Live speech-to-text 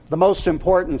The most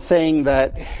important thing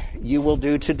that you will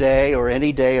do today or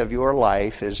any day of your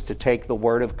life is to take the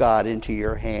Word of God into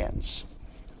your hands.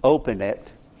 Open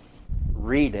it,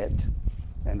 read it,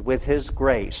 and with His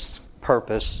grace,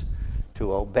 purpose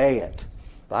to obey it.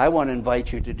 I want to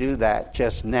invite you to do that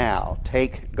just now.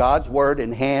 Take God's Word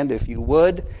in hand, if you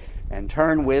would, and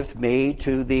turn with me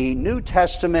to the New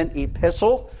Testament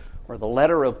epistle, or the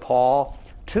letter of Paul,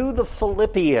 to the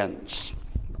Philippians.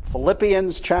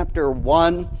 Philippians chapter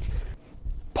 1.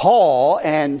 Paul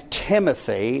and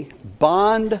Timothy,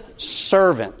 bond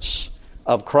servants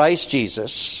of Christ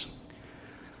Jesus,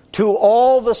 to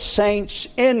all the saints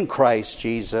in Christ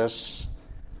Jesus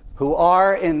who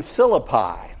are in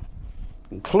Philippi,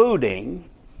 including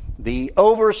the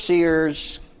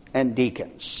overseers and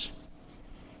deacons.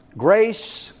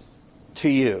 Grace to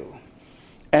you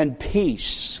and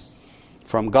peace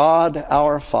from God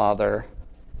our Father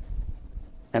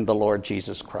and the Lord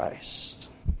Jesus Christ.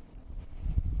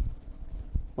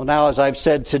 Well, now, as I've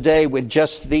said today, with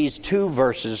just these two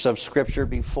verses of Scripture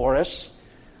before us,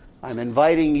 I'm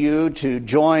inviting you to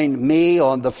join me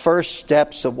on the first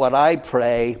steps of what I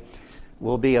pray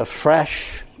will be a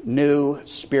fresh, new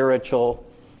spiritual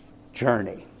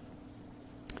journey.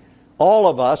 All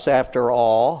of us, after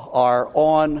all, are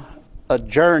on a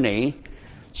journey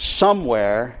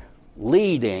somewhere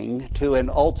leading to an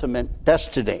ultimate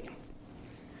destiny.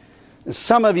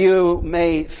 Some of you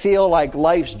may feel like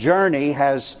life's journey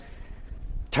has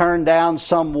turned down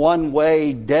some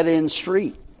one-way, dead-end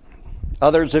street.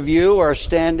 Others of you are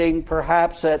standing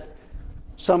perhaps at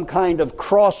some kind of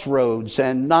crossroads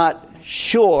and not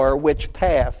sure which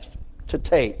path to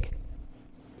take.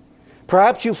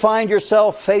 Perhaps you find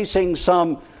yourself facing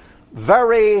some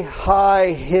very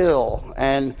high hill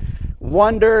and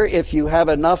wonder if you have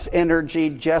enough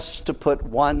energy just to put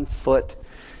one foot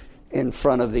in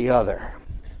front of the other.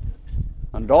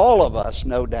 And all of us,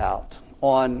 no doubt,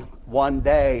 on one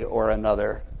day or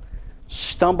another,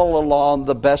 stumble along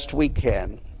the best we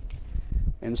can,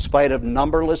 in spite of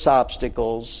numberless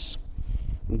obstacles,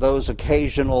 and those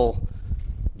occasional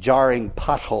jarring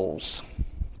potholes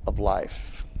of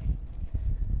life.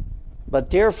 But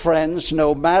dear friends,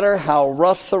 no matter how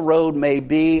rough the road may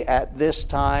be at this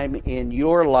time in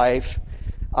your life,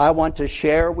 I want to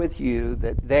share with you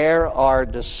that there are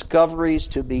discoveries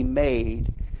to be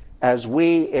made as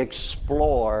we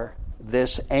explore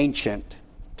this ancient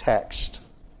text.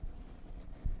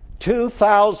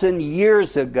 2,000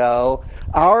 years ago,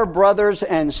 our brothers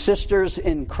and sisters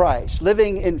in Christ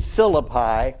living in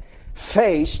Philippi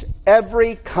faced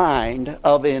every kind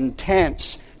of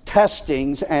intense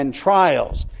testings and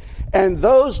trials, and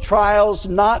those trials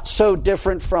not so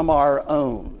different from our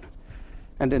own.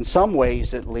 And in some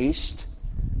ways, at least,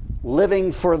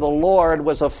 living for the Lord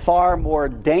was a far more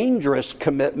dangerous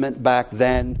commitment back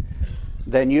then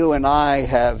than you and I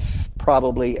have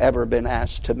probably ever been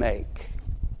asked to make.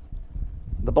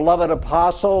 The beloved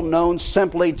apostle, known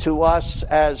simply to us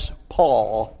as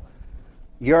Paul,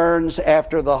 yearns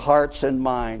after the hearts and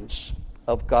minds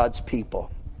of God's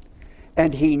people.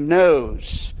 And he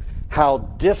knows how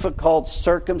difficult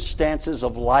circumstances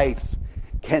of life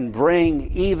can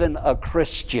bring even a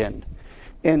Christian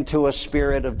into a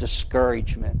spirit of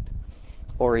discouragement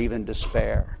or even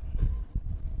despair.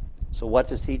 So what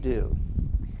does he do?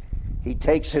 He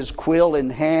takes his quill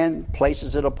in hand,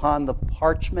 places it upon the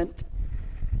parchment,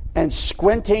 and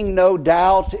squinting, no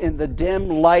doubt, in the dim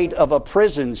light of a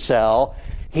prison cell,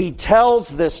 he tells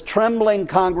this trembling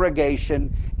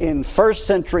congregation in first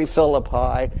century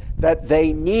Philippi that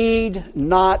they need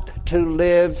not to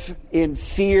live in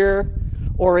fear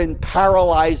or in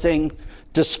paralyzing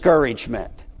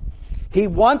discouragement. He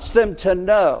wants them to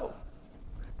know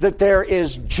that there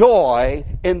is joy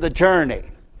in the journey,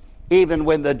 even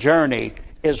when the journey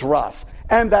is rough,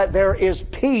 and that there is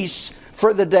peace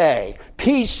for the day,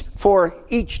 peace for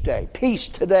each day, peace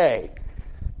today,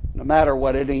 no matter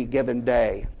what any given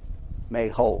day may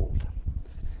hold.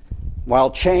 While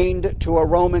chained to a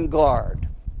Roman guard,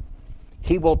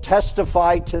 he will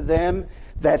testify to them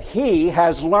that he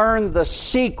has learned the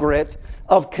secret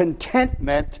of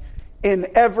contentment in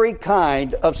every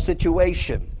kind of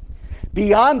situation.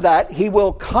 Beyond that, he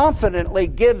will confidently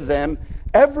give them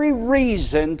every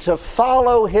reason to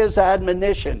follow his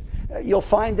admonition. You'll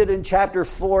find it in chapter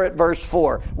 4 at verse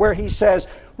 4, where he says,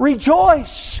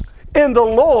 "Rejoice in the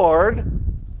Lord."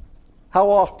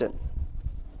 How often?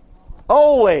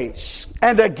 Always.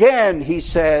 And again, he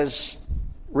says,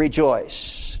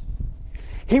 "Rejoice."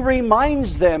 He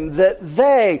reminds them that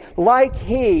they, like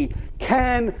he,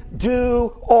 can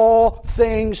do all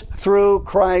things through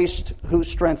Christ who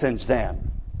strengthens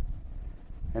them.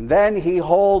 And then he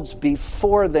holds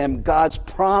before them God's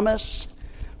promise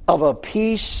of a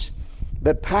peace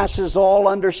that passes all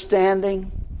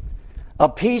understanding. A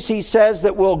peace, he says,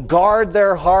 that will guard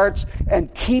their hearts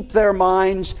and keep their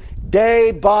minds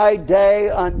day by day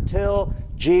until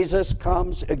Jesus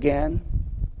comes again.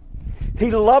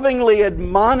 He lovingly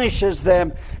admonishes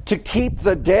them to keep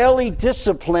the daily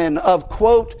discipline of,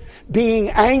 quote, being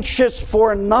anxious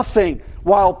for nothing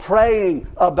while praying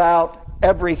about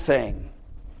everything.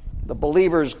 The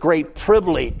believer's great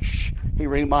privilege, he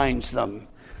reminds them,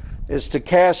 is to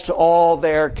cast all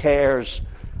their cares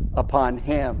upon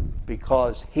him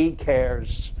because he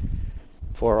cares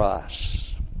for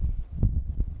us.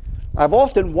 I've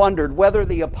often wondered whether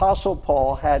the Apostle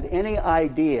Paul had any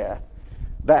idea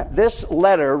that this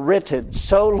letter written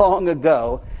so long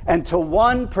ago and to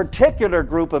one particular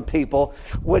group of people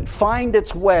would find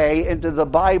its way into the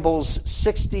Bible's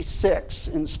 66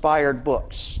 inspired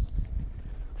books.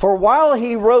 For while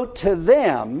he wrote to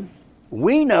them,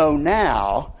 we know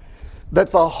now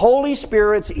that the Holy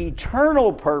Spirit's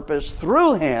eternal purpose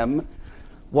through him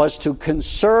was to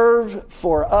conserve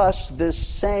for us this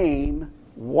same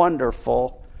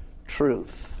wonderful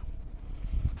truth.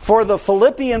 For the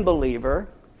Philippian believer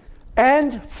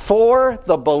and for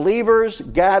the believers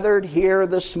gathered here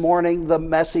this morning, the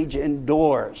message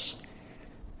endures.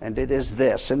 And it is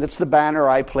this, and it's the banner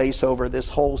I place over this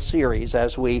whole series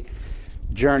as we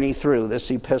journey through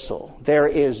this epistle. There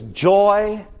is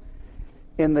joy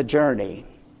in the journey.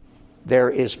 There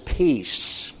is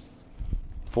peace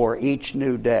for each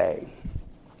new day.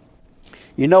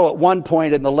 You know, at one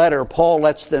point in the letter, Paul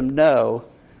lets them know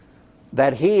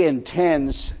that he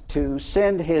intends to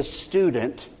send his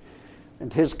student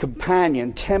and his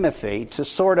companion, Timothy, to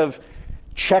sort of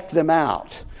check them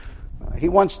out. He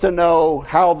wants to know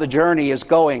how the journey is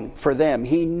going for them.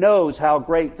 He knows how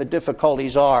great the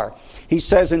difficulties are. He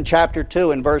says in chapter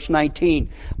 2 and verse 19,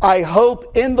 I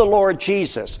hope in the Lord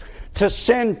Jesus to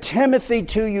send Timothy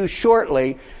to you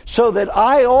shortly, so that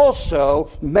I also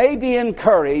may be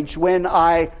encouraged when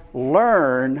I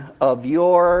learn of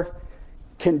your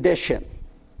condition.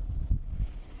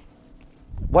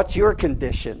 What's your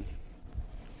condition?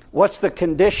 What's the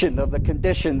condition of the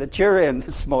condition that you're in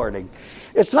this morning?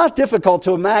 It's not difficult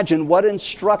to imagine what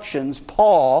instructions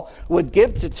Paul would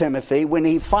give to Timothy when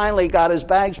he finally got his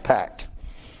bags packed.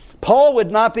 Paul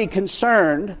would not be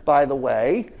concerned, by the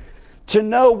way, to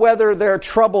know whether their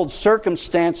troubled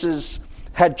circumstances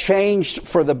had changed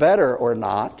for the better or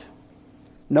not.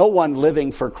 No one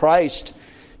living for Christ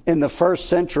in the first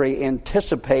century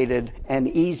anticipated an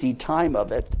easy time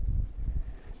of it.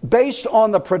 Based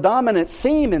on the predominant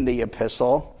theme in the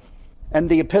epistle, and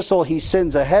the epistle he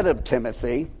sends ahead of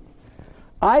Timothy,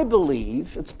 I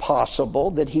believe it's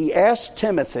possible that he asked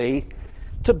Timothy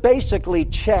to basically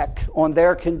check on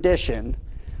their condition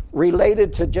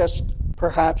related to just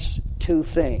perhaps two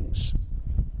things.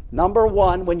 Number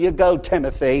one, when you go,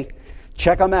 Timothy,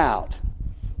 check them out.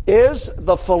 Is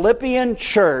the Philippian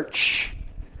church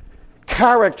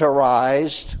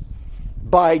characterized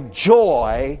by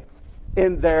joy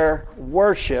in their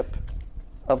worship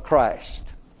of Christ?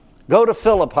 Go to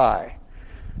Philippi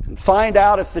and find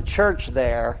out if the church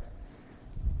there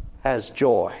has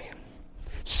joy.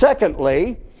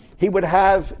 Secondly, he would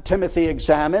have Timothy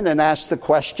examine and ask the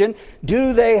question,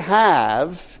 do they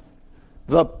have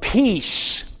the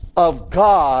peace of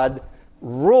God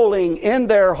ruling in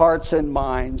their hearts and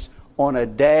minds on a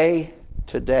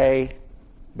day-to-day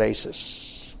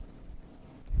basis?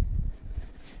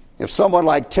 If someone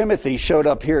like Timothy showed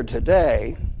up here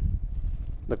today,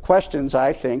 the questions,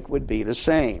 I think, would be the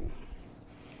same.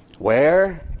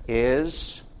 Where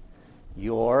is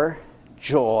your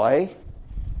joy?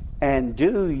 And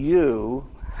do you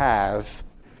have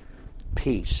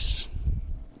peace?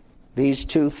 These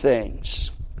two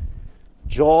things,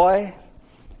 joy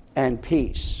and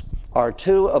peace, are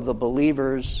two of the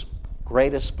believer's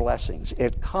greatest blessings.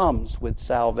 It comes with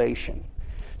salvation.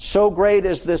 So great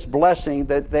is this blessing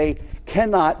that they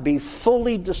cannot be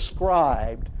fully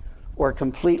described or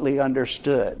completely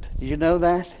understood. Did you know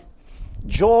that?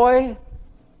 Joy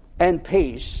and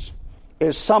peace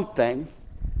is something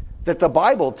that the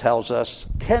Bible tells us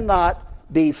cannot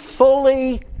be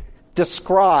fully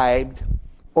described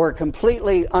or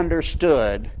completely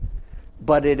understood,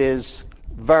 but it is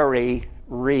very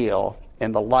real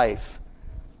in the life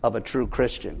of a true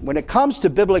Christian. When it comes to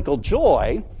biblical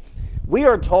joy, we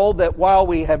are told that while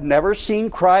we have never seen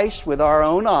Christ with our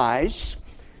own eyes,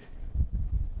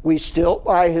 we still,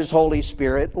 by his Holy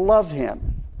Spirit, love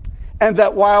him. And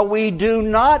that while we do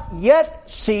not yet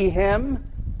see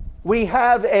him, we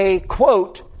have a,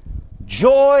 quote,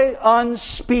 joy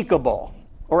unspeakable,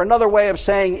 Or another way of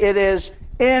saying it is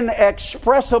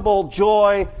inexpressible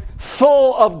joy,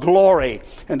 full of glory.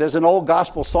 And as an old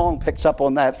gospel song picks up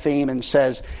on that theme and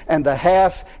says, and the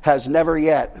half has never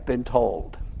yet been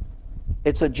told.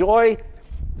 It's a joy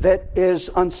that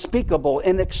is unspeakable,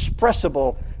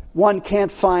 inexpressible. One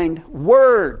can't find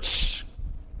words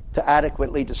to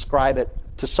adequately describe it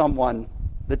to someone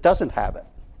that doesn't have it.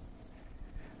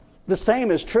 The same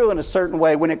is true in a certain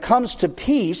way. When it comes to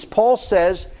peace, Paul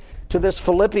says to this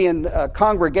Philippian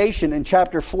congregation in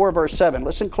chapter 4, verse 7,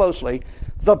 listen closely,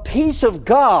 the peace of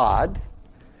God,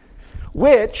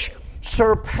 which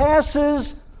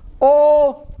surpasses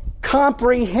all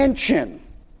comprehension,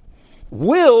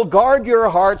 will guard your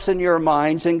hearts and your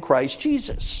minds in Christ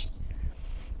Jesus.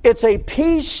 It's a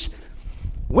peace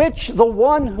which the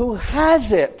one who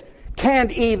has it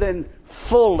can't even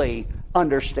fully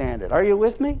understand it. Are you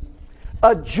with me?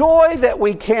 A joy that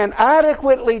we can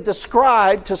adequately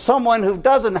describe to someone who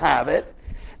doesn't have it,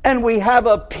 and we have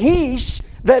a peace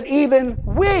that even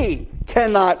we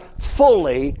cannot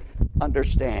fully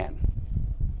understand.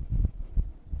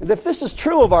 And if this is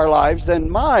true of our lives,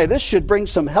 then this should bring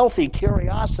some healthy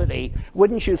curiosity,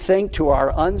 wouldn't you think, to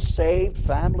our unsaved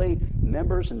family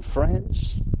members and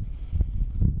friends,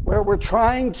 where we're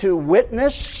trying to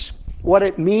witness what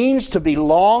it means to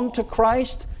belong to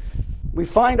Christ. We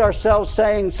find ourselves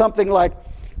saying something like,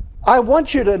 I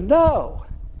want you to know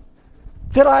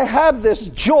that I have this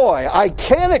joy. I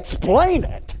can't explain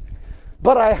it,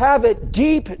 but I have it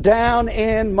deep down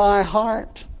in my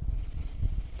heart.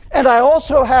 And I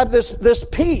also have this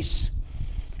peace.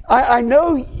 I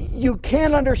know you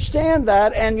can't understand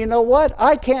that, and you know what?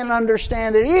 I can't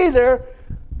understand it either,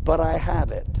 but I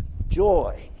have it.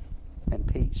 Joy and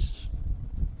peace.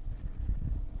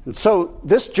 And so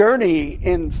this journey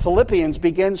in Philippians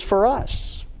begins for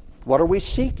us. What are we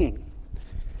seeking?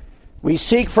 We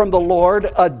seek from the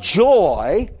Lord a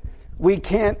joy we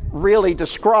can't really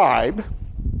describe,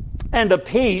 and a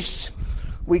peace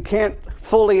we can't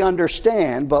fully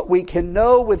understand, but we can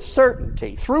know with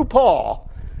certainty through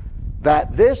Paul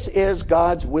that this is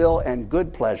God's will and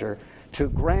good pleasure to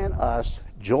grant us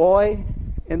joy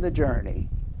in the journey,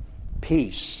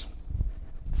 peace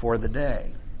for the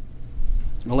day.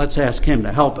 Well, let's ask him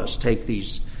to help us take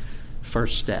these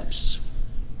first steps.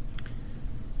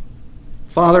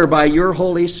 Father, by your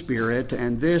Holy Spirit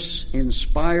and this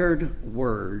inspired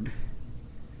word,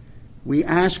 we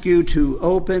ask you to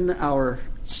open our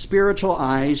spiritual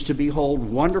eyes to behold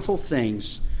wonderful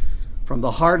things from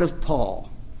the heart of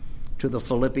Paul to the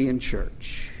Philippian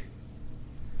church.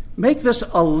 Make this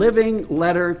a living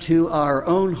letter to our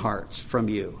own hearts from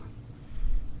you.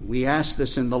 We ask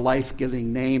this in the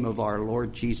life-giving name of our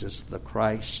Lord Jesus the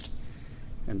Christ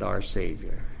and our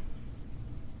Savior.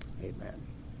 Amen.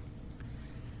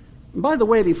 And by the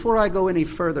way, before I go any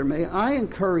further, may I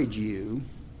encourage you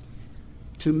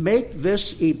to make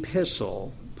this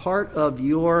epistle part of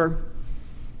your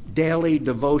daily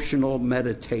devotional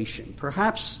meditation.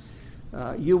 Perhaps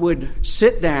you would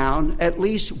sit down at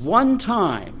least one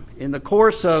time in the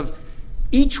course of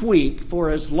each week for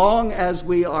as long as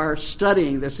we are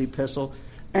studying this epistle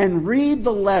and read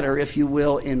the letter, if you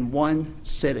will, in one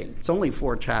sitting. It's only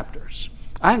 4 chapters.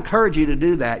 I encourage you to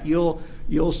do that.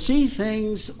 You'll see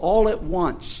things all at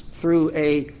once through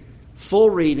a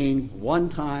full reading, one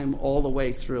time, all the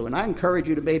way through. And I encourage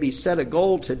you to maybe set a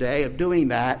goal today of doing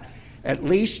that at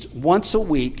least once a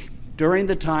week during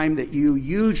the time that you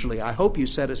usually, I hope you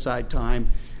set aside time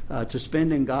to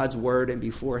spend in God's Word and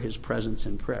before His presence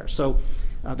in prayer. So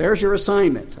there's your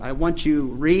assignment. I want you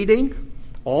reading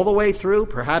all the way through,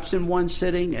 perhaps in one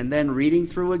sitting, and then reading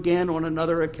through again on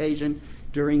another occasion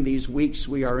during these weeks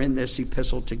we are in this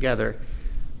epistle together,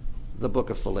 the book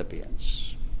of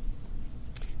Philippians.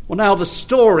 Well, now the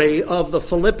story of the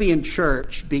Philippian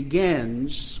church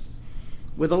begins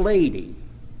with a lady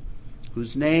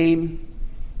whose name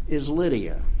is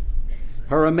Lydia.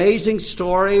 Her amazing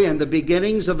story and the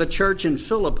beginnings of the church in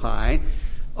Philippi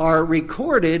are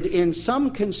recorded in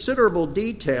some considerable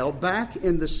detail back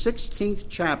in the 16th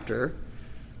chapter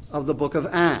of the book of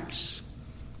Acts.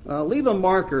 Leave a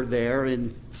marker there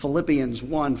in Philippians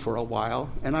 1 for a while,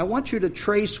 and I want you to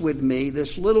trace with me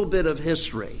this little bit of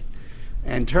history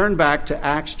and turn back to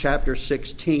Acts chapter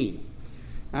 16.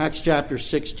 Acts chapter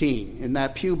 16. In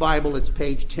that Pew Bible, it's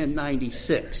page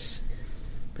 1096.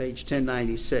 Page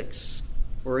 1096.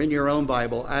 Or in your own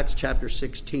Bible, Acts chapter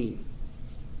 16.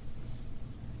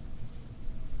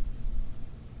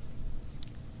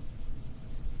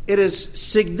 It is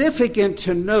significant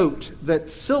to note that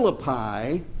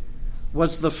Philippi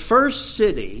was the first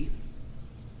city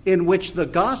in which the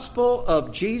gospel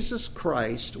of Jesus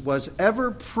Christ was ever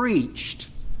preached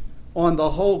on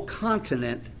the whole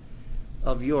continent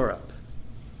of Europe.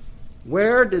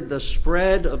 Where did the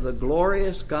spread of the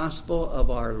glorious gospel of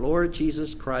our Lord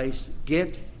Jesus Christ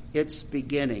get its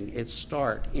beginning, its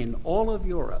start in all of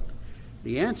Europe?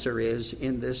 The answer is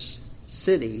in this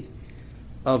city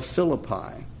of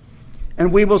Philippi.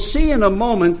 And we will see in a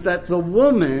moment that the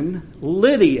woman,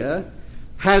 Lydia,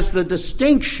 has the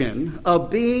distinction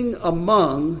of being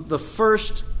among the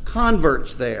first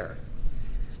converts there.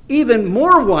 Even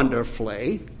more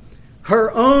wonderfully, her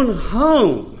own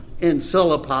home in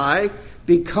Philippi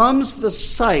becomes the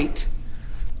site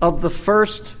of the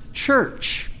first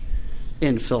church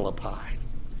in Philippi.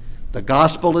 The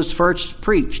gospel is first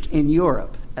preached in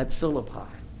Europe at Philippi.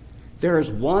 There is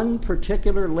one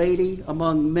particular lady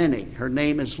among many. Her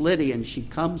name is Lydia, and she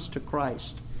comes to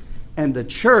Christ. And the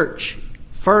church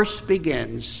first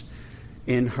begins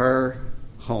in her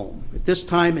home. At this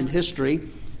time in history,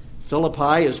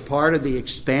 Philippi is part of the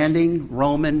expanding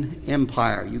Roman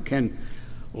Empire. You can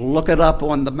look it up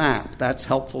on the map. That's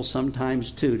helpful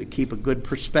sometimes, too, to keep a good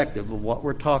perspective of what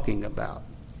we're talking about.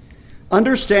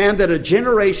 Understand that a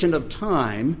generation of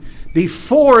time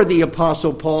before the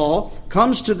Apostle Paul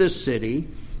comes to this city,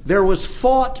 there was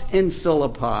fought in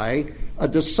Philippi a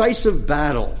decisive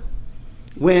battle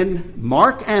when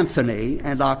Mark Antony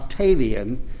and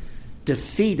Octavian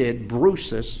defeated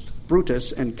Brutus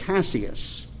and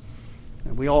Cassius.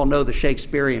 And we all know the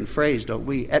Shakespearean phrase, don't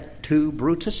we? Et tu,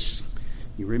 Brutus?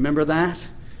 You remember that?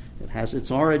 It has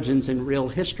its origins in real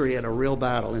history at a real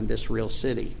battle in this real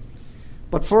city.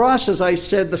 But for us, as I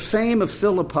said, the fame of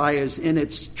Philippi is in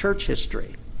its church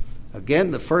history.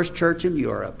 Again, the first church in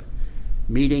Europe,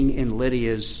 meeting in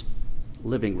Lydia's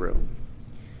living room.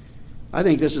 I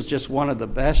think this is just one of the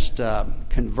best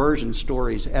conversion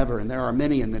stories ever, and there are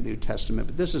many in the New Testament,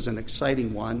 but this is an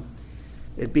exciting one.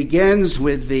 It begins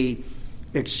with the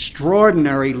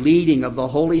extraordinary leading of the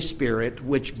Holy Spirit,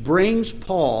 which brings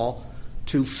Paul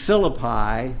to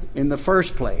Philippi in the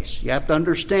first place. You have to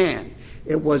understand,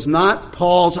 it was not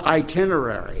Paul's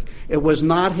itinerary. It was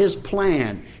not his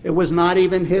plan. It was not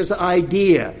even his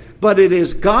idea. But it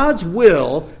is God's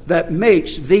will that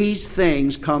makes these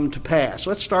things come to pass.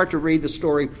 Let's start to read the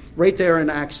story right there in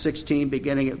Acts 16,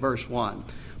 beginning at verse 1.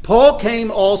 Paul came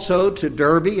also to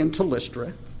Derbe and to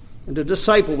Lystra, and a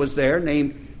disciple was there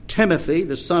named Timothy,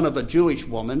 the son of a Jewish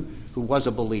woman who was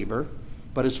a believer,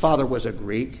 but his father was a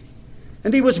Greek.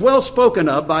 And he was well spoken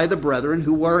of by the brethren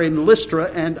who were in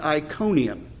Lystra and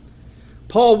Iconium.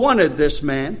 Paul wanted this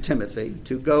man, Timothy,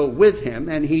 to go with him,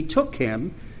 and he took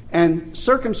him and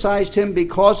circumcised him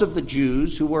because of the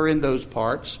Jews who were in those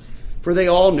parts, for they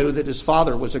all knew that his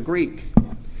father was a Greek.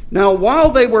 Now,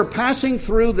 while they were passing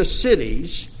through the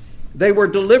cities, they were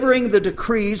delivering the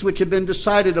decrees which had been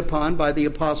decided upon by the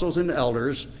apostles and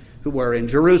elders who were in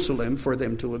Jerusalem for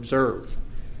them to observe.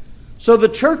 So the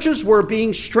churches were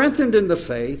being strengthened in the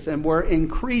faith and were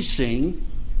increasing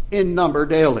in number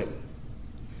daily.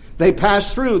 They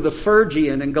passed through the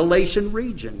Phrygian and Galatian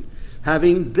region,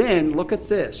 having been, look at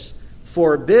this,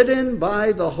 forbidden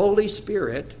by the Holy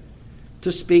Spirit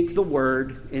to speak the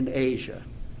word in Asia.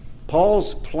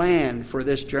 Paul's plan for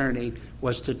this journey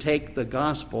was to take the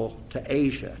gospel to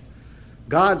Asia.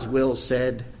 God's will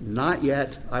said, not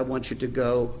yet, I want you to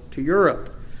go to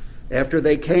Europe. After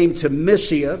they came to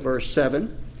Mysia, verse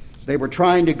 7, they were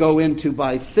trying to go into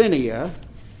Bithynia,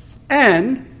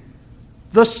 and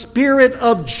the Spirit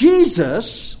of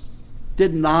Jesus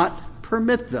did not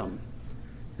permit them.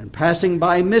 And passing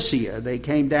by Mysia, they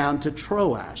came down to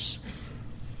Troas.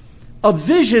 A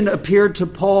vision appeared to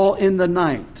Paul in the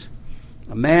night.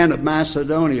 A man of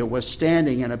Macedonia was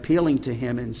standing and appealing to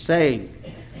him and saying,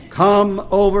 "Come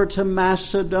over to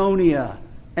Macedonia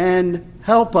and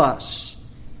help us."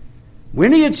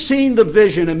 When he had seen the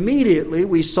vision, immediately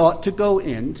we sought to go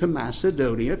into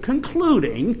Macedonia,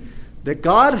 concluding that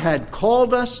God had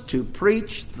called us to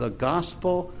preach the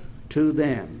gospel to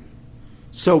them.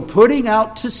 So putting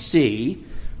out to sea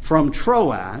from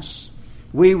Troas,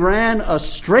 we ran a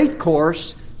straight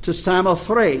course to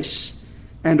Samothrace,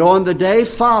 and on the day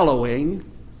following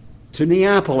to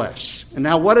Neapolis. And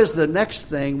now what is the next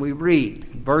thing we read?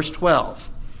 Verse 12.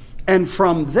 And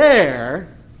from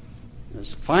there,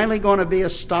 there's finally going to be a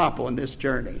stop on this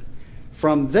journey.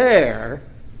 From there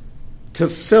to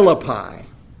Philippi.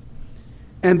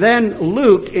 And then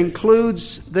Luke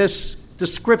includes this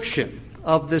description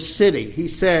of this city. He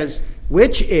says,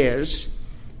 which is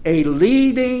a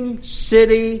leading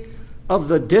city of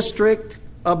the district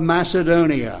of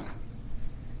Macedonia.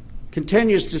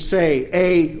 Continues to say,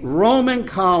 a Roman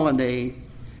colony,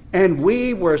 and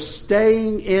we were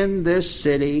staying in this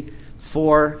city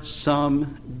for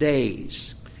some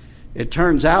days. It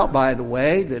turns out, by the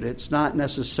way, that it's not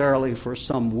necessarily for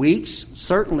some weeks,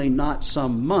 certainly not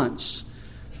some months.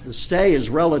 The stay is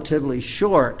relatively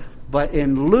short, but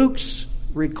in Luke's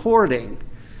recording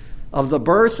of the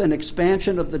birth and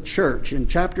expansion of the church in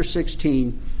chapter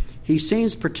 16, he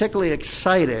seems particularly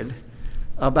excited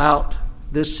about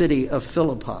this city of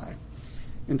Philippi.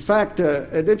 In fact,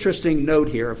 an interesting note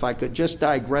here, if I could just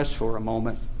digress for a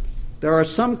moment. There are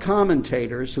some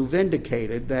commentators who've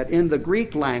indicated that in the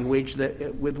Greek language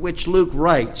with which Luke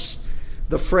writes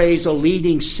the phrase, a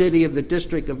leading city of the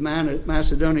district of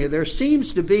Macedonia, there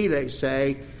seems to be, they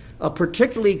say, a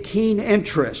particularly keen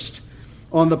interest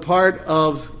on the part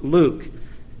of Luke.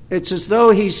 It's as though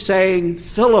he's saying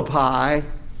Philippi,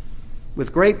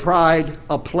 with great pride,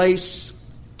 a place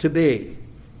to be.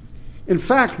 In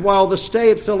fact, while the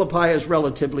stay at Philippi is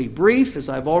relatively brief, as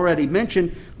I've already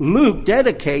mentioned, Luke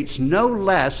dedicates no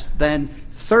less than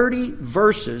 30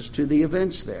 verses to the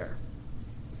events there.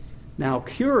 Now,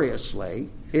 curiously,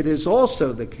 it is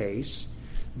also the case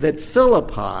that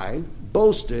Philippi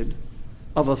boasted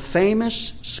of a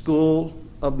famous school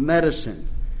of medicine,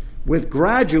 with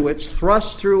graduates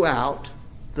thrust throughout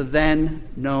the then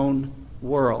known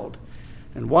world.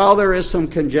 And while there is some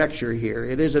conjecture here,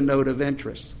 it is a note of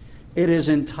interest. It is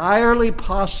entirely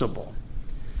possible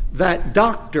that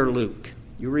Dr. Luke,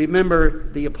 you remember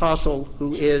the apostle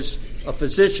who is a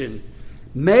physician,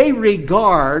 may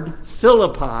regard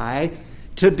Philippi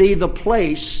to be the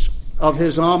place of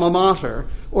his alma mater,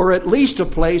 or at least a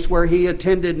place where he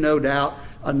attended, no doubt,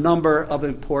 a number of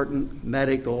important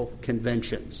medical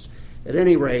conventions. At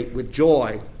any rate, with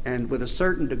joy and with a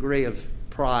certain degree of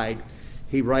pride,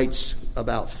 he writes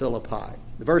about Philippi.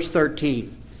 Verse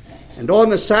 13, and on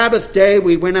the Sabbath day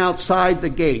we went outside the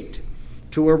gate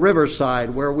to a riverside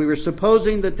where we were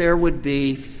supposing that there would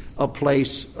be a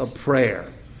place of prayer.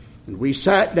 And we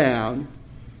sat down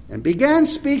and began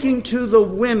speaking to the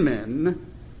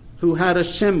women who had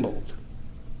assembled.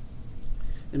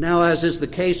 And now, as is the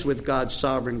case with God's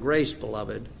sovereign grace,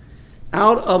 beloved,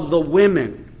 out of the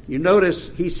women, you notice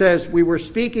he says we were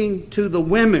speaking to the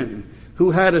women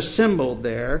who had assembled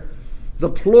there, the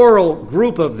plural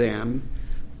group of them.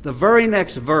 The very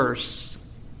next verse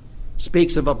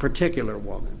speaks of a particular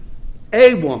woman,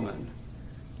 a woman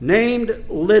named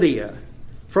Lydia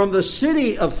from the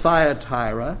city of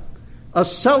Thyatira, a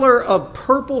seller of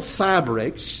purple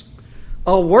fabrics,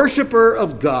 a worshiper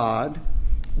of God,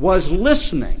 was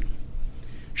listening.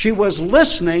 She was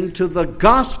listening to the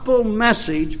gospel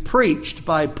message preached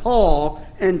by Paul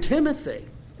and Timothy.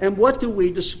 And what do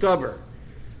we discover?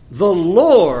 The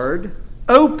Lord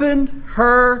opened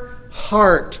her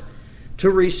heart to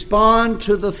respond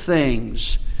to the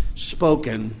things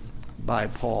spoken by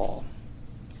Paul.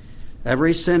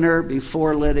 Every sinner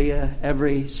before Lydia,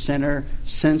 every sinner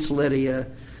since Lydia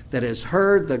that has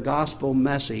heard the gospel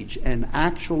message and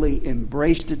actually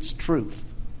embraced its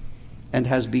truth and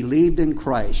has believed in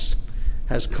Christ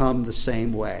has come the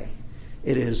same way.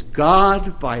 It is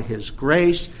God, by his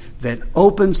grace, that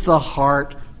opens the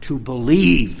heart to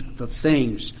believe the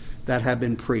things that have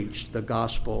been preached, the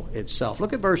gospel itself.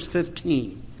 Look at verse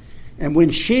 15. And when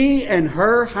she and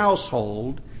her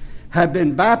household had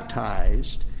been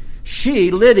baptized,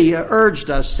 she, Lydia, urged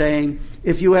us, saying,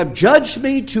 if you have judged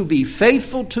me to be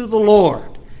faithful to the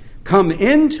Lord, come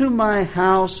into my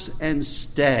house and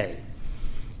stay.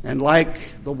 And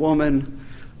like the woman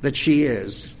that she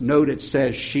is, note it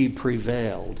says she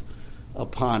prevailed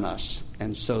upon us,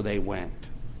 and so they went.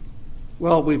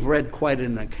 Well, we've read quite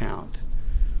an account.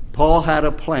 Paul had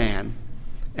a plan,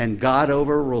 and God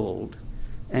overruled,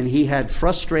 and he had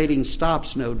frustrating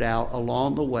stops, no doubt,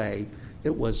 along the way.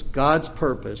 It was God's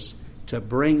purpose to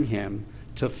bring him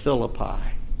to Philippi,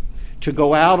 to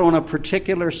go out on a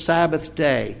particular Sabbath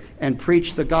day and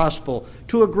preach the gospel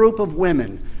to a group of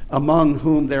women, among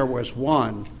whom there was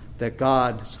one that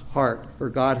God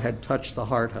had touched the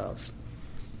heart of.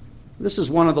 This is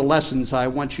one of the lessons I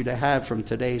want you to have from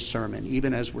today's sermon,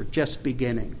 even as we're just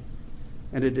beginning.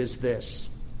 And it is this: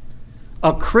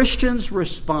 a Christian's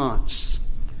response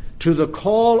to the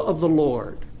call of the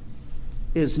Lord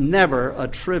is never a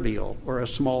trivial or a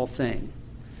small thing.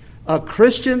 A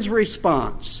Christian's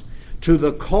response to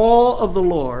the call of the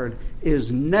Lord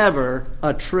is never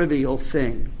a trivial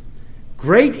thing.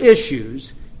 Great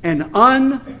issues and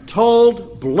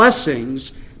untold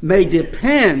blessings may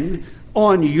depend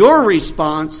on your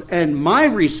response and my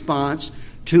response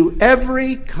to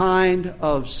every kind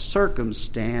of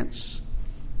circumstance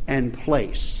and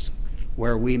place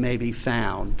where we may be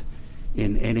found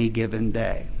in any given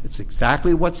day. It's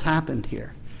exactly what's happened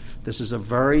here. This is a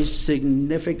very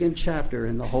significant chapter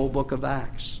in the whole book of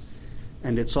Acts.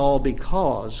 And it's all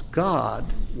because God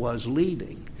was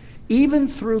leading, even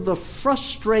through the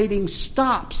frustrating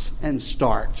stops and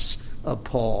starts of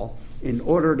Paul, in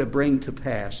order to bring to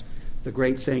pass the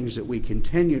great things that we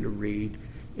continue to read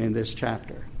in this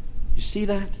chapter. You see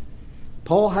that?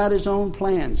 Paul had his own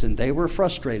plans, and they were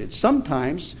frustrated.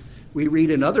 Sometimes, we read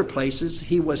in other places,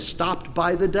 he was stopped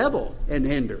by the devil and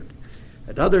hindered.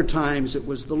 At other times, it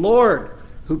was the Lord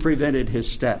who prevented his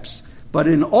steps. But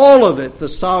in all of it, the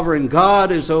sovereign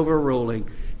God is overruling.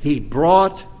 He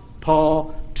brought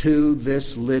Paul to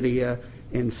this Lydia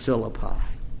in Philippi.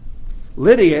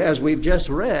 Lydia, as we've just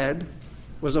read,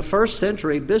 was a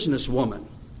first-century businesswoman.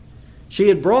 She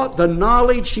had brought the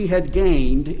knowledge she had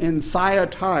gained in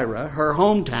Thyatira, her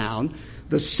hometown,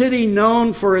 the city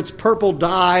known for its purple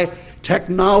dye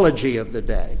technology of the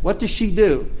day. What does she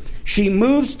do? She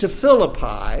moves to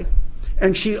Philippi,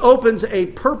 and she opens a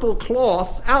purple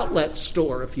cloth outlet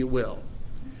store, if you will.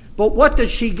 But what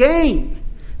does she gain?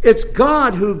 It's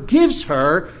God who gives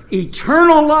her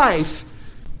eternal life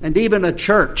and even a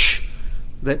church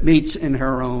that meets in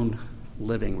her own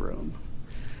living room.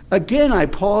 Again, I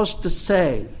pause to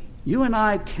say, you and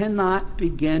I cannot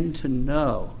begin to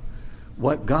know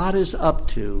what God is up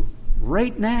to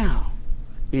right now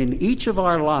in each of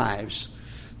our lives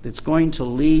that's going to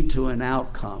lead to an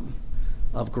outcome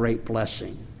of great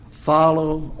blessing.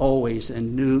 Follow always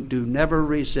and do never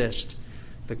resist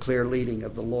the clear leading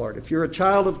of the Lord. If you're a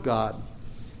child of God,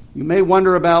 you may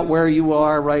wonder about where you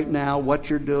are right now, what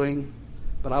you're doing,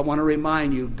 but I want to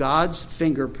remind you, God's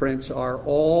fingerprints are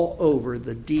all over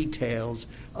the details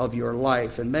of your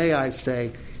life. And may I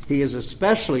say, He is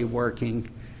especially working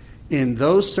in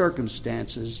those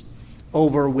circumstances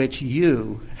over which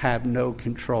you have no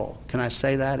control. Can I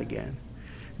say that again?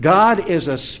 God is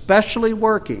especially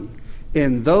working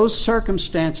in those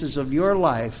circumstances of your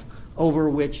life over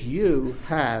which you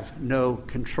have no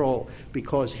control,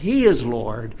 because He is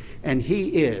Lord and He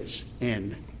is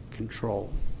in control.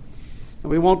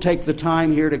 And we won't take the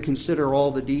time here to consider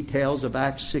all the details of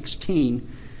Acts 16,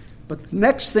 but the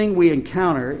next thing we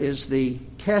encounter is the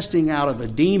casting out of a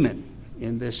demon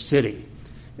in this city.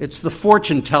 It's the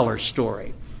fortune teller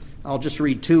story. I'll just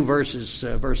read two verses,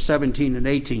 verse 17 and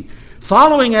 18.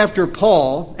 Following after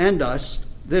Paul and us,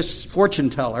 this fortune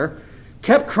teller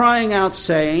kept crying out,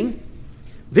 saying,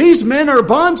 "These men are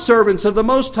bondservants of the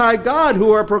Most High God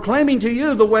who are proclaiming to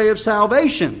you the way of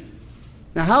salvation."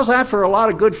 Now, how's that for a lot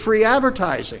of good free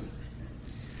advertising?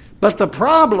 But the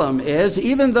problem is,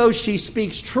 even though she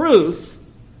speaks truth,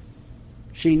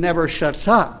 she never shuts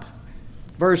up.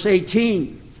 Verse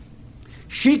 18,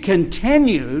 she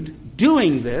continued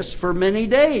doing this for many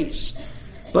days.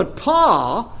 But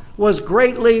Paul was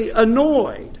greatly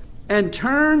annoyed and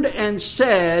turned and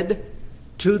said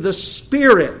to the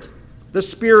Spirit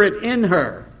in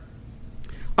her,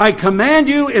 "I command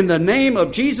you in the name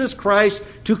of Jesus Christ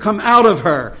to come out of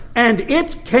her." And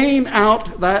it came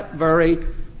out that very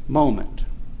moment.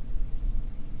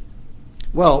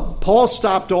 Well, Paul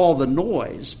stopped all the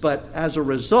noise, but as a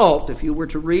result, if you were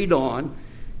to read on,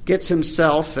 gets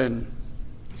himself and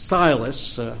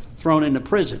Silas thrown into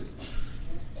prison.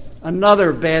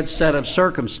 Another bad set of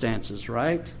circumstances,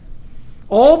 right?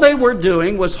 All they were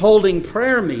doing was holding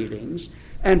prayer meetings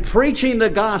and preaching the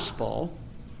gospel,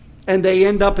 and they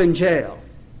end up in jail.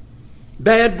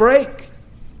 Bad break.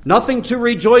 Nothing to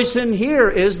rejoice in here,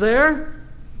 is there?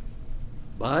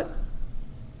 But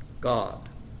God.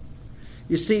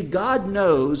 You see, God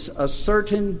knows a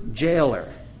certain jailer,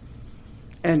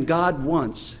 and God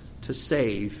wants to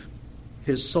save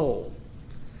his soul.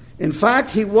 In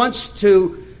fact, He wants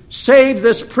to save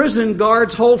this prison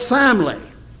guard's whole family.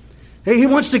 He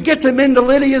wants to get them into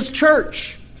Lydia's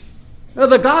church. Now,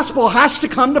 the gospel has to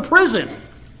come to prison.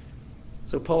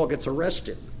 So Paul gets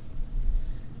arrested.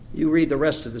 You read the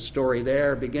rest of the story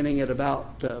there, beginning at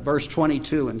about verse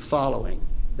 22 and following.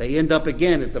 They end up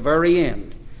again at the very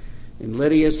end in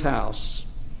Lydia's house,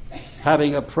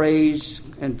 having a praise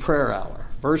and prayer hour.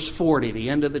 Verse 40, the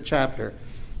end of the chapter.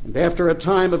 And after a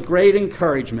time of great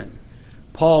encouragement,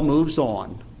 Paul moves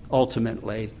on,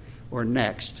 ultimately, or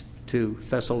next, to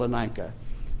Thessalonica.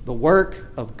 The work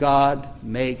of God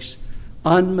makes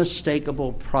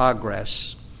unmistakable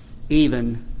progress,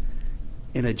 even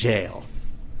in a jail,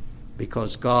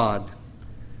 because God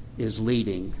is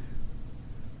leading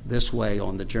this way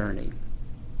on the journey.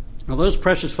 Now, those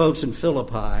precious folks in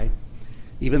Philippi,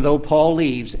 even though Paul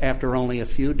leaves after only a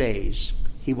few days,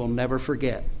 he will never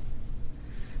forget.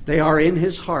 They are in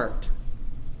his heart.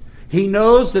 He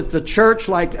knows that the church,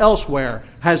 like elsewhere,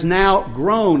 has now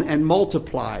grown and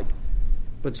multiplied,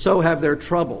 but so have their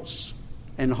troubles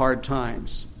and hard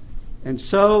times. And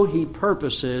so he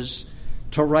purposes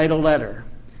to write a letter.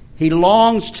 He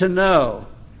longs to know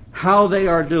how they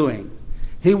are doing.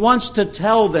 He wants to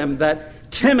tell them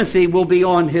that Timothy will be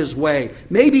on his way,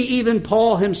 maybe even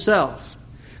Paul himself.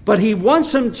 But he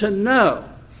wants them to know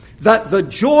that the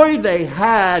joy they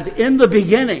had in the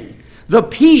beginning, the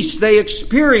peace they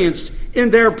experienced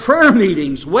in their prayer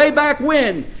meetings way back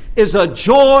when, is a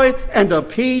joy and a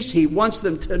peace he wants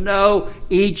them to know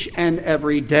each and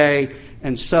every day.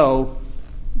 And so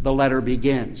the letter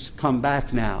begins. Come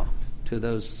back now to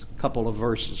those couple of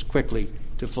verses quickly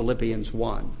to Philippians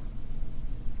 1.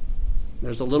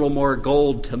 There's a little more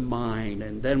gold to mine,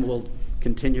 and then we'll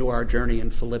continue our journey in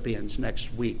Philippians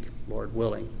next week, Lord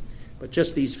willing. But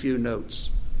just these few notes.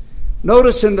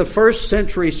 Notice in the first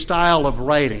century style of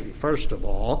writing, first of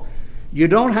all, you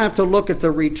don't have to look at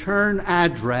the return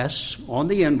address on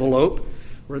the envelope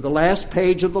or the last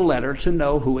page of the letter to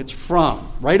know who it's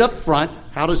from. Right up front,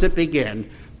 how does it begin?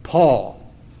 Paul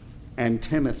and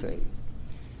Timothy.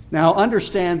 Now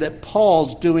understand that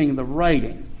Paul's doing the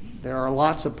writing. There are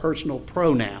lots of personal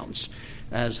pronouns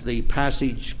as the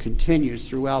passage continues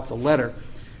throughout the letter.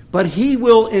 But he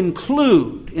will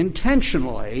include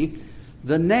intentionally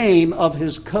the name of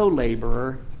his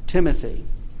co-laborer, Timothy.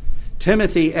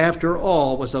 Timothy, after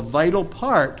all, was a vital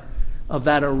part of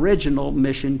that original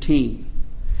mission team.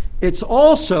 It's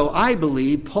also, I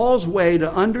believe, Paul's way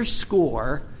to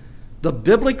underscore the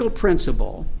biblical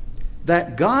principle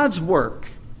that God's work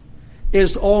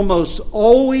is almost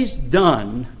always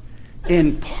done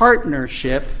in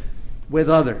partnership with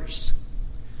others.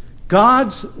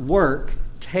 God's work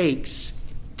takes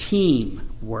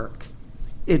teamwork.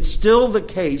 It's still the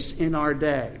case in our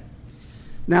day.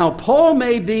 Now, Paul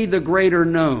may be the greater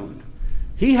known.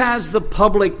 He has the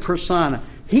public persona.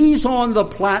 He's on the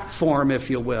platform, if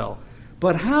you will.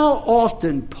 But how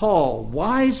often Paul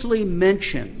wisely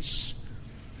mentions,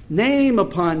 name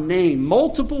upon name,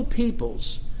 multiple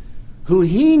peoples who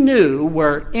he knew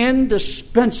were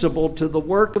indispensable to the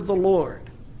work of the Lord.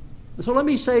 So let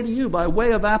me say to you, by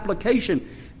way of application,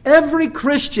 every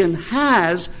Christian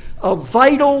has a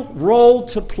vital role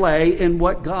to play in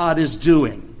what God is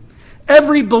doing.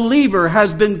 Every believer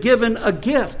has been given a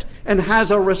gift and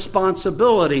has a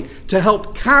responsibility to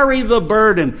help carry the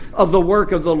burden of the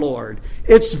work of the Lord.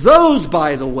 It's those,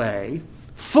 by the way,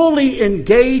 fully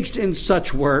engaged in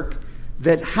such work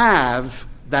that have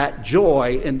that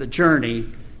joy in the journey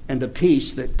and the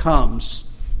peace that comes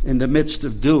in the midst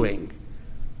of doing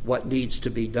what needs to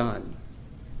be done.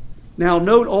 Now,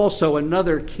 note also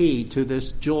another key to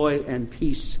this joy and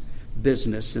peace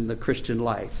business in the Christian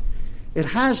life. It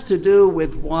has to do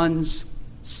with one's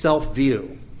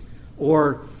self-view,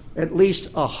 or at least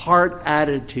a heart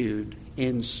attitude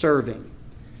in serving.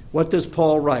 What does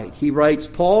Paul write? He writes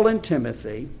Paul and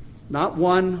Timothy, not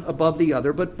one above the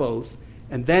other, but both,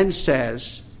 and then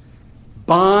says,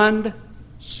 bond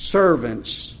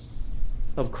servants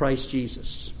of Christ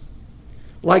Jesus.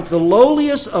 Like the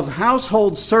lowliest of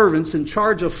household servants in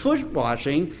charge of foot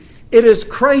washing, it is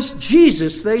Christ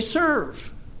Jesus they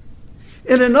serve.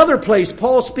 In another place,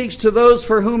 Paul speaks to those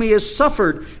for whom he has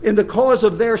suffered in the cause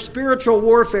of their spiritual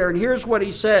warfare. And here's what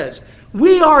he says: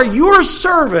 we are your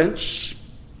servants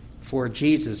for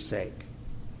Jesus' sake.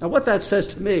 Now, what that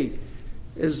says to me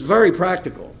is very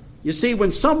practical. You see,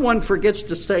 when someone forgets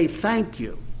to say thank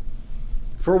you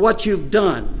for what you've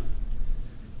done,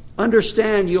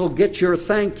 understand you'll get your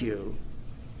thank you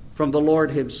from the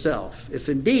Lord himself, if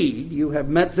indeed you have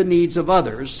met the needs of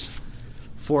others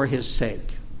for his sake.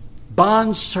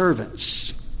 Bond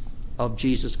servants of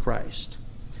Jesus Christ.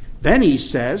 Then he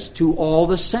says, to all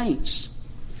the saints.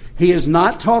 He is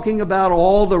not talking about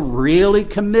all the really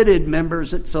committed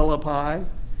members at Philippi.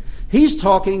 He's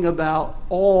talking about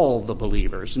all the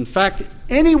believers. In fact,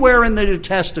 anywhere in the New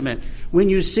Testament, when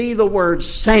you see the word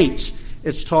saints,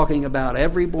 it's talking about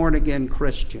every born-again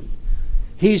Christian.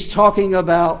 He's talking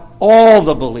about all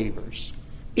the believers,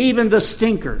 even the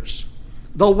stinkers,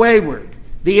 the wayward,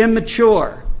 the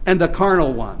immature, and the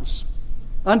carnal ones.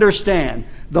 Understand,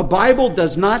 the Bible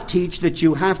does not teach that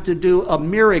you have to do a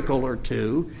miracle or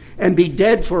two and be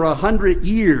dead for 100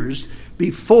 years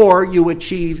before you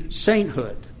achieve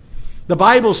sainthood. The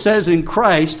Bible says in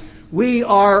Christ, we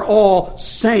are all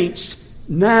saints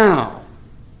now.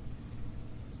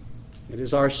 It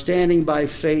is our standing by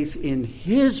faith in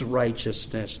his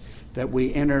righteousness that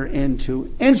we enter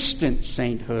into instant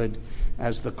sainthood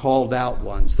as the called out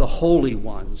ones, the holy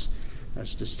ones,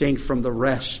 as distinct from the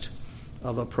rest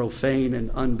of a profane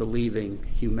and unbelieving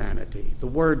humanity. The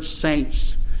word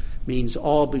saints means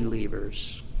all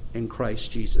believers in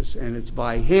Christ Jesus, and it's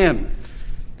by him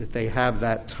that they have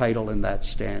that title and that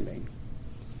standing.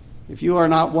 If you are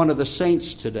not one of the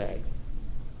saints today,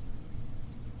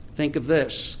 think of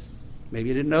this. Maybe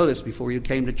you didn't know this before you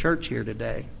came to church here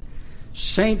today.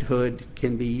 Sainthood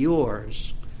can be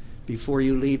yours before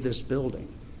you leave this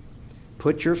building.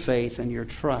 Put your faith and your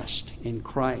trust in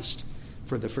Christ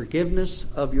for the forgiveness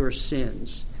of your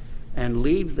sins and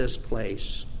leave this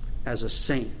place as a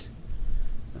saint.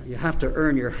 You have to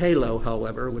earn your halo,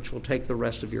 however, which will take the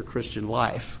rest of your Christian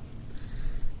life.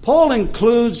 Paul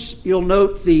includes, you'll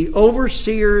note, the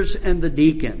overseers and the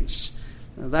deacons.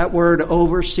 That word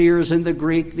overseers in the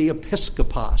Greek, the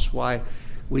episkopos. Why,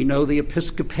 we know the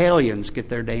Episcopalians get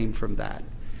their name from that.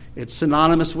 It's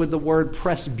synonymous with the word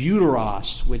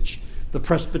presbyteros, which the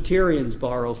Presbyterians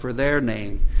borrow for their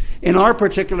name. In our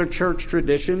particular church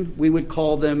tradition, we would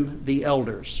call them the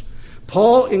elders.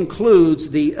 Paul includes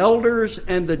the elders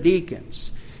and the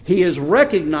deacons. He is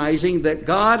recognizing that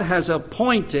God has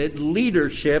appointed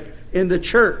leadership in the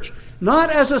church, not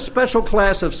as a special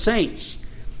class of saints,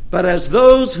 but as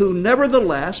those who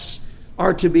nevertheless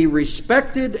are to be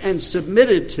respected and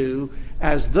submitted to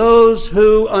as those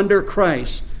who, under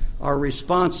Christ, are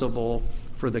responsible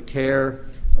for the care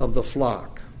of the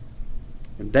flock.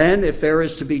 And then, if there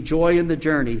is to be joy in the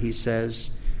journey, he says,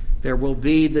 there will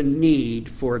be the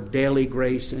need for daily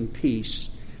grace and peace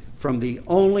from the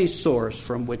only source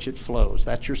from which it flows.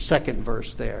 That's your second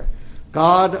verse there.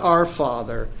 God our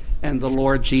Father and the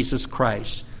Lord Jesus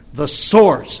Christ, the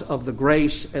source of the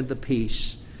grace and the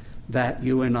peace that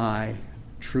you and I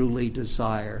truly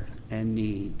desire and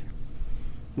need.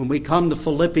 When we come to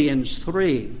Philippians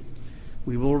 3,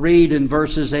 we will read in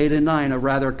verses 8 and 9 a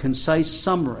rather concise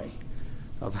summary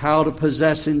of how to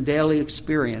possess in daily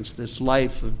experience this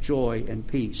life of joy and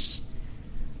peace.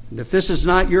 And if this is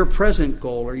not your present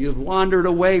goal, or you've wandered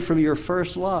away from your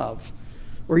first love,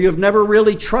 or you've never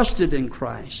really trusted in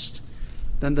Christ,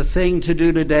 then the thing to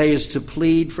do today is to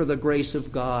plead for the grace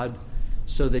of God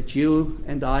so that you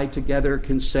and I together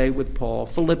can say with Paul,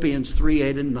 Philippians 3,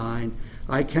 8 and 9,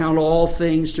 I count all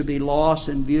things to be loss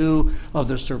in view of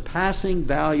the surpassing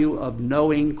value of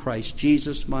knowing Christ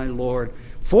Jesus my Lord,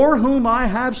 for whom I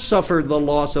have suffered the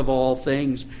loss of all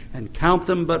things, and count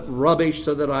them but rubbish,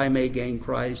 so that I may gain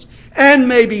Christ, and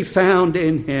may be found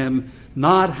in him,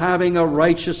 not having a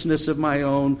righteousness of my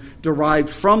own derived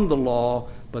from the law,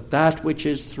 but that which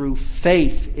is through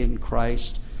faith in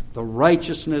Christ, the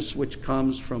righteousness which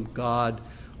comes from God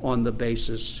on the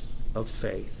basis of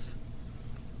faith.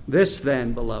 This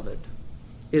then, beloved,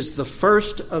 is the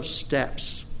first of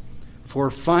steps for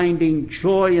finding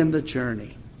joy in the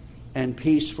journey and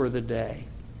peace for the day.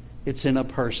 It's in a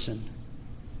person.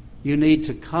 You need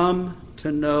to come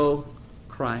to know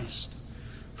Christ.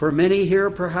 For many here,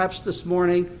 perhaps this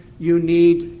morning, you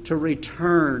need to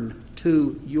return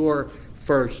to your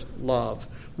first love.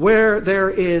 Where there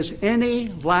is any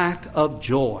lack of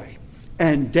joy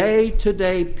and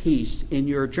day-to-day peace in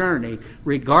your journey,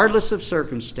 regardless of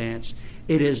circumstance,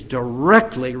 it is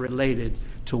directly related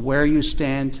to where you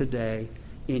stand today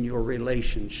in your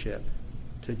relationship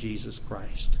to Jesus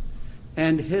Christ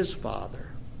and his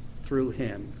Father through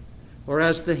him. Or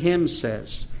as the hymn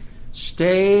says,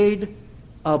 stayed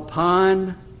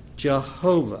upon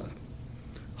Jehovah,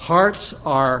 hearts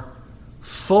are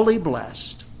fully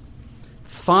blessed,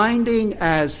 finding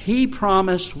as he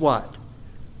promised what?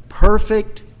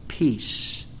 Perfect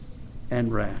peace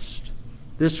and rest.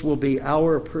 This will be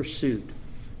our pursuit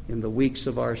in the weeks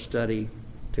of our study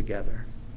together.